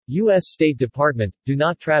U.S. State Department, do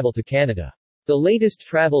not travel to Canada. The latest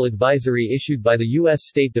travel advisory issued by the U.S.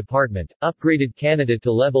 State Department, upgraded Canada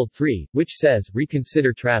to Level 3, which says,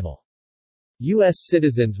 reconsider travel. U.S.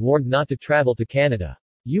 citizens warned not to travel to Canada.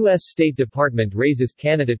 U.S. State Department raises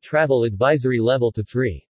Canada travel advisory level to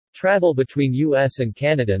 3. Travel between U.S. and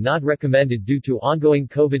Canada not recommended due to ongoing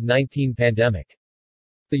COVID-19 pandemic.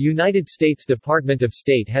 The United States Department of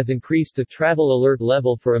State has increased the travel alert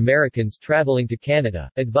level for Americans traveling to Canada,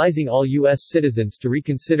 advising all U.S. citizens to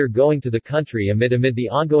reconsider going to the country amid the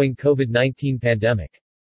ongoing COVID-19 pandemic.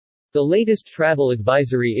 The latest travel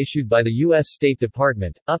advisory issued by the U.S. State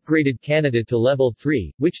Department, upgraded Canada to Level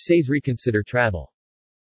 3, which says reconsider travel.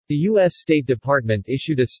 The U.S. State Department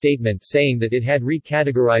issued a statement saying that it had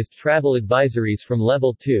recategorized travel advisories from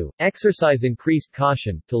Level 2, exercise increased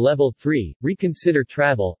caution, to Level 3, reconsider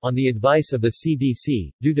travel, on the advice of the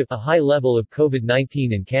CDC, due to a high level of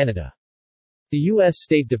COVID-19 in Canada. The U.S.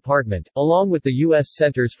 State Department, along with the U.S.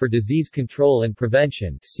 Centers for Disease Control and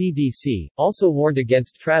Prevention (CDC), also warned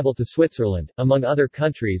against travel to Switzerland, among other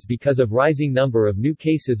countries because of rising number of new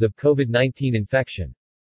cases of COVID-19 infection.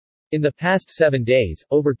 In the past 7 days,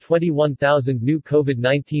 over 21,000 new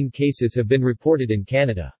COVID-19 cases have been reported in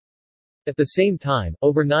Canada. At the same time,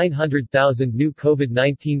 over 900,000 new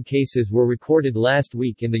COVID-19 cases were recorded last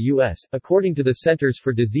week in the U.S., according to the Centers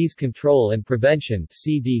for Disease Control and Prevention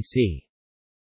 (CDC).